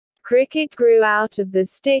Cricket grew out of the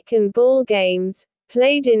stick and ball games,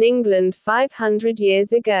 played in England 500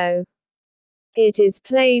 years ago. It is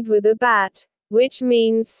played with a bat, which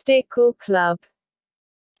means stick or club.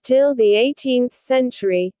 Till the 18th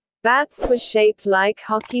century, bats were shaped like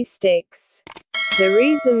hockey sticks. The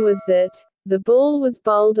reason was that the ball was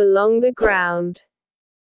bowled along the ground.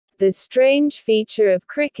 The strange feature of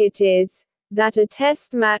cricket is that a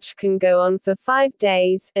test match can go on for 5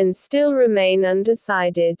 days and still remain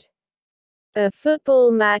undecided. A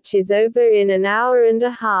football match is over in an hour and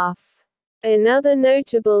a half. Another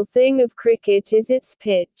notable thing of cricket is its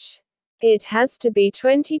pitch. It has to be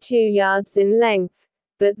 22 yards in length,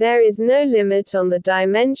 but there is no limit on the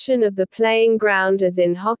dimension of the playing ground as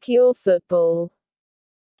in hockey or football.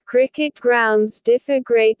 Cricket grounds differ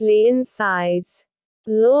greatly in size.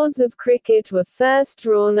 Laws of cricket were first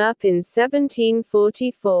drawn up in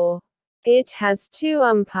 1744. It has 2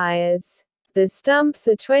 umpires. The stumps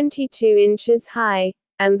are 22 inches high,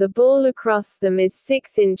 and the ball across them is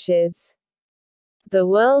 6 inches. The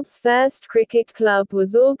world's first cricket club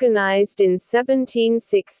was organized in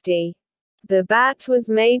 1760. The bat was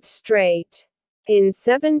made straight. In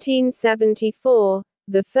 1774,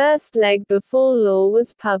 the first leg before law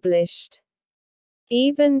was published.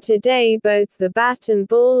 Even today both the bat and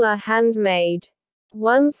ball are handmade.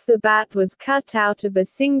 Once the bat was cut out of a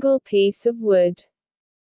single piece of wood.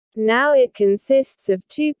 Now it consists of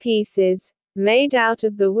 2 pieces, made out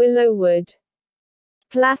of the willow wood.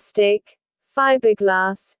 Plastic,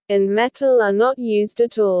 fiberglass, and metal are not used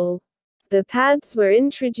at all. The pads were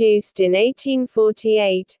introduced in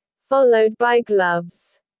 1848, followed by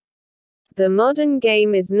gloves. The modern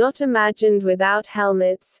game is not imagined without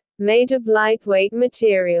helmets, made of lightweight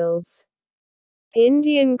materials.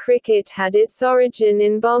 Indian cricket had its origin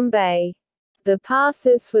in Bombay. The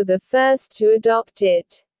Parsis were the first to adopt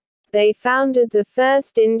it. They founded the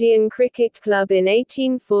first Indian cricket club in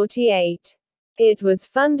 1848. It was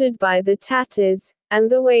funded by the Tatars and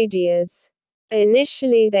the Wadias.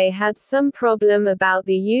 Initially they had some problem about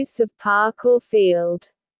the use of park or field.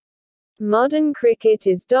 Modern cricket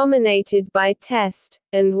is dominated by Test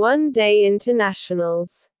and one-day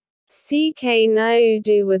internationals. C.K.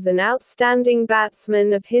 Naidu was an outstanding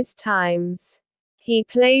batsman of his times. He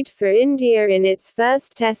played for India in its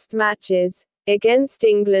first Test matches, against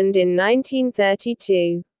England in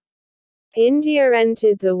 1932. India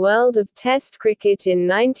entered the world of Test cricket in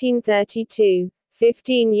 1932,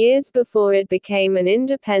 15 years before it became an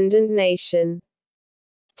independent nation.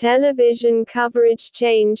 Television coverage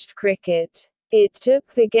changed cricket. It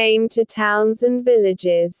took the game to towns and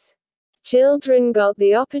villages. Children got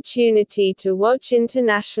the opportunity to watch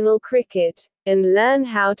international cricket, and learn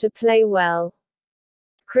how to play well.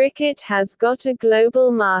 Cricket has got a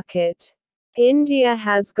global market. India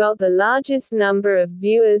has got the largest number of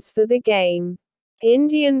viewers for the game.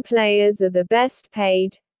 Indian players are the best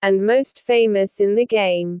paid, and most famous in the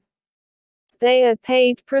game. They are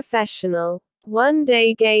paid professional.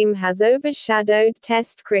 One-day game has overshadowed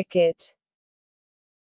Test cricket.